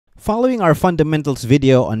Following our fundamentals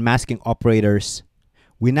video on masking operators,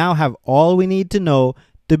 we now have all we need to know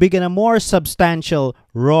to begin a more substantial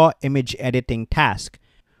raw image editing task,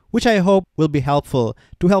 which I hope will be helpful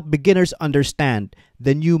to help beginners understand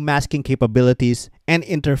the new masking capabilities and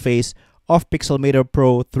interface of Pixelmator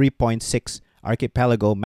Pro 3.6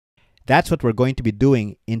 Archipelago. That's what we're going to be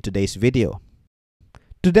doing in today's video.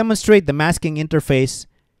 To demonstrate the masking interface,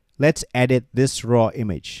 let's edit this raw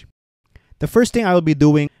image. The first thing I will be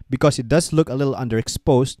doing, because it does look a little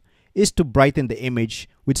underexposed, is to brighten the image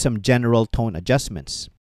with some general tone adjustments.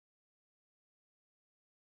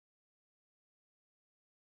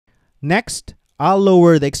 Next, I'll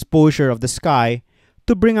lower the exposure of the sky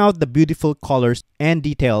to bring out the beautiful colors and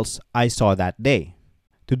details I saw that day.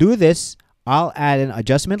 To do this, I'll add an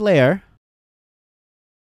adjustment layer.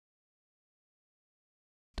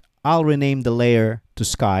 I'll rename the layer to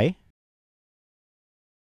Sky.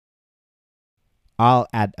 I'll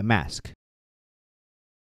add a mask.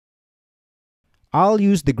 I'll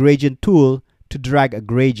use the gradient tool to drag a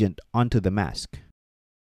gradient onto the mask.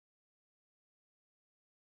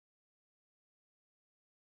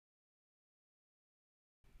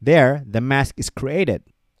 There, the mask is created.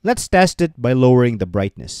 Let's test it by lowering the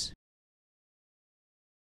brightness.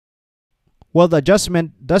 While the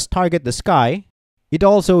adjustment does target the sky, it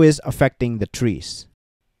also is affecting the trees.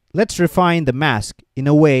 Let's refine the mask in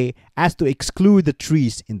a way as to exclude the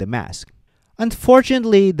trees in the mask.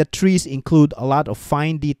 Unfortunately, the trees include a lot of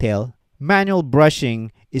fine detail. Manual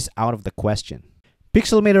brushing is out of the question.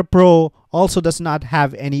 Pixelmator Pro also does not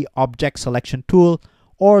have any object selection tool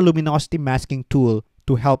or luminosity masking tool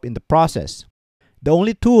to help in the process. The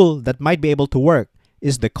only tool that might be able to work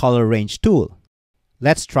is the color range tool.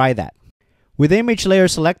 Let's try that. With the image layer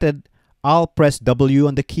selected, I'll press W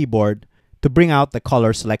on the keyboard to bring out the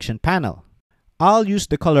color selection panel. I'll use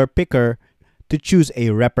the color picker to choose a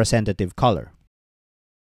representative color.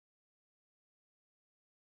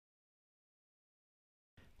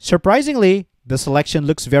 Surprisingly, the selection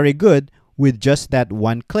looks very good with just that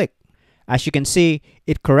one click. As you can see,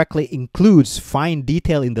 it correctly includes fine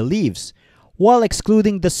detail in the leaves while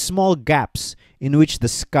excluding the small gaps in which the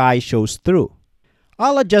sky shows through.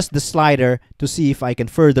 I'll adjust the slider to see if I can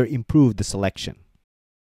further improve the selection.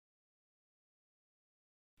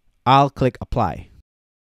 I'll click Apply.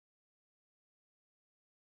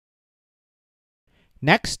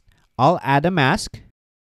 Next, I'll add a mask.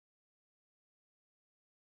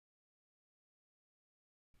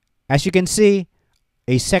 As you can see,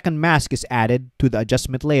 a second mask is added to the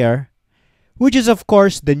adjustment layer, which is of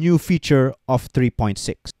course the new feature of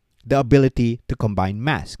 3.6, the ability to combine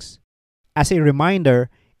masks. As a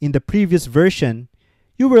reminder, in the previous version,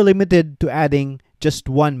 you were limited to adding just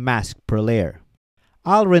one mask per layer.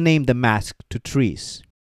 I'll rename the mask to Trees.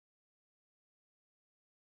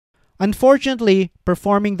 Unfortunately,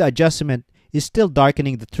 performing the adjustment is still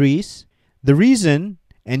darkening the trees. The reason,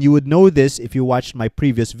 and you would know this if you watched my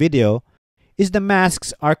previous video, is the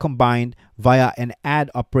masks are combined via an add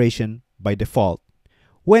operation by default,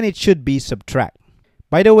 when it should be subtract.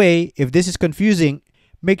 By the way, if this is confusing,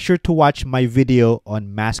 make sure to watch my video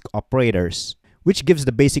on mask operators, which gives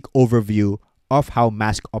the basic overview of how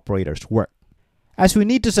mask operators work. As we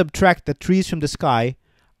need to subtract the trees from the sky,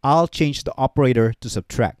 I'll change the operator to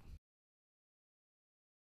subtract.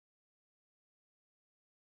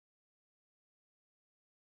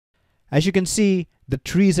 As you can see, the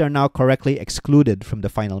trees are now correctly excluded from the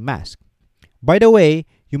final mask. By the way,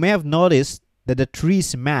 you may have noticed that the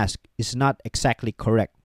trees mask is not exactly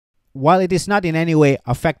correct. While it is not in any way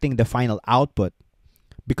affecting the final output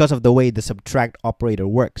because of the way the subtract operator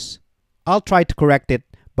works, I'll try to correct it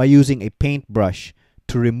by using a paintbrush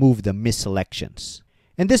to remove the misselections.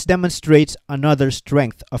 And this demonstrates another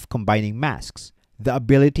strength of combining masks, the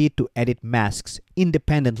ability to edit masks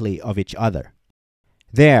independently of each other.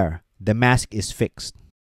 There, the mask is fixed.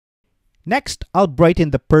 Next, I'll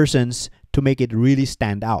brighten the persons to make it really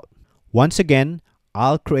stand out. Once again,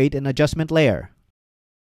 I'll create an adjustment layer.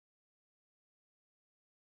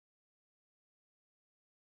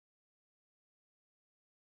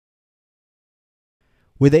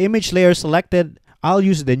 With the image layer selected, I'll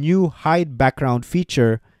use the new Hide Background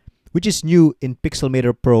feature, which is new in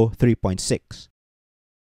Pixelmator Pro 3.6.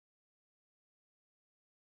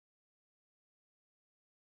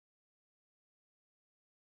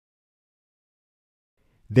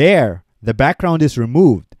 There, the background is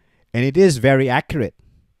removed, and it is very accurate.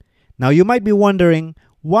 Now you might be wondering,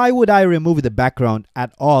 why would I remove the background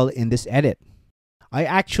at all in this edit? I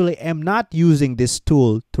actually am not using this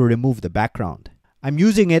tool to remove the background. I'm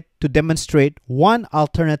using it to demonstrate one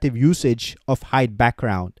alternative usage of hide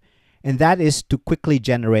background, and that is to quickly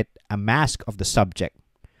generate a mask of the subject,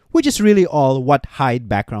 which is really all what hide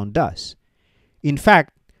background does. In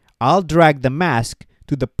fact, I'll drag the mask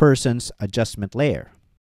to the person's adjustment layer.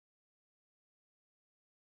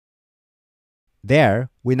 There,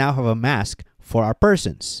 we now have a mask for our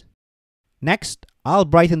persons. Next, I'll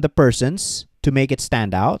brighten the persons to make it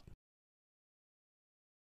stand out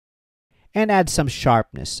and add some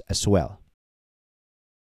sharpness as well.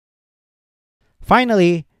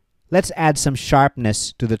 Finally, let's add some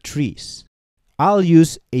sharpness to the trees. I'll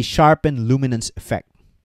use a sharpen luminance effect.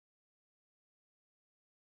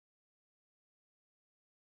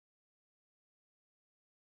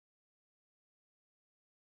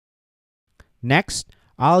 Next,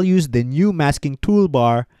 I'll use the new masking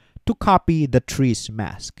toolbar to copy the tree's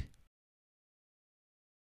mask.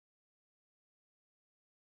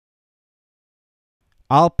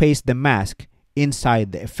 I'll paste the mask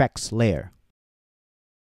inside the effects layer.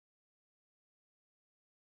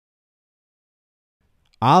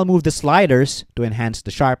 I'll move the sliders to enhance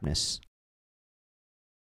the sharpness.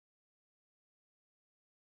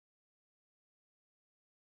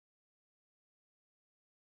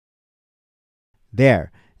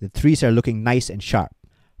 There, the trees are looking nice and sharp.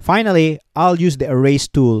 Finally, I'll use the erase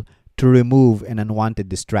tool to remove an unwanted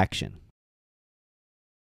distraction.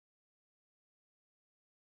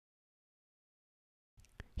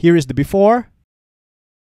 Here is the before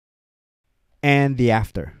and the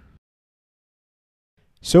after.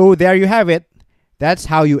 So there you have it. That's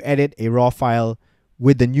how you edit a raw file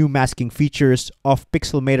with the new masking features of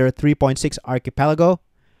Pixelmator 3.6 Archipelago.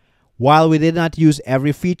 While we did not use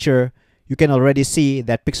every feature, you can already see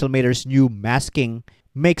that Pixelmator's new masking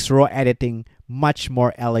makes raw editing much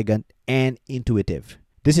more elegant and intuitive.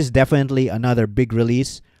 This is definitely another big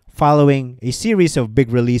release, following a series of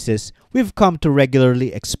big releases we've come to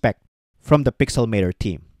regularly expect from the Pixelmator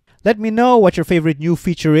team. Let me know what your favorite new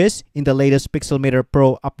feature is in the latest Pixelmator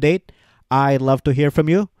Pro update. I'd love to hear from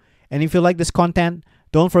you. And if you like this content,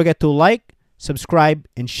 don't forget to like, subscribe,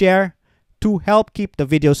 and share to help keep the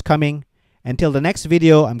videos coming. Until the next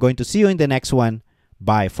video, I'm going to see you in the next one.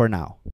 Bye for now.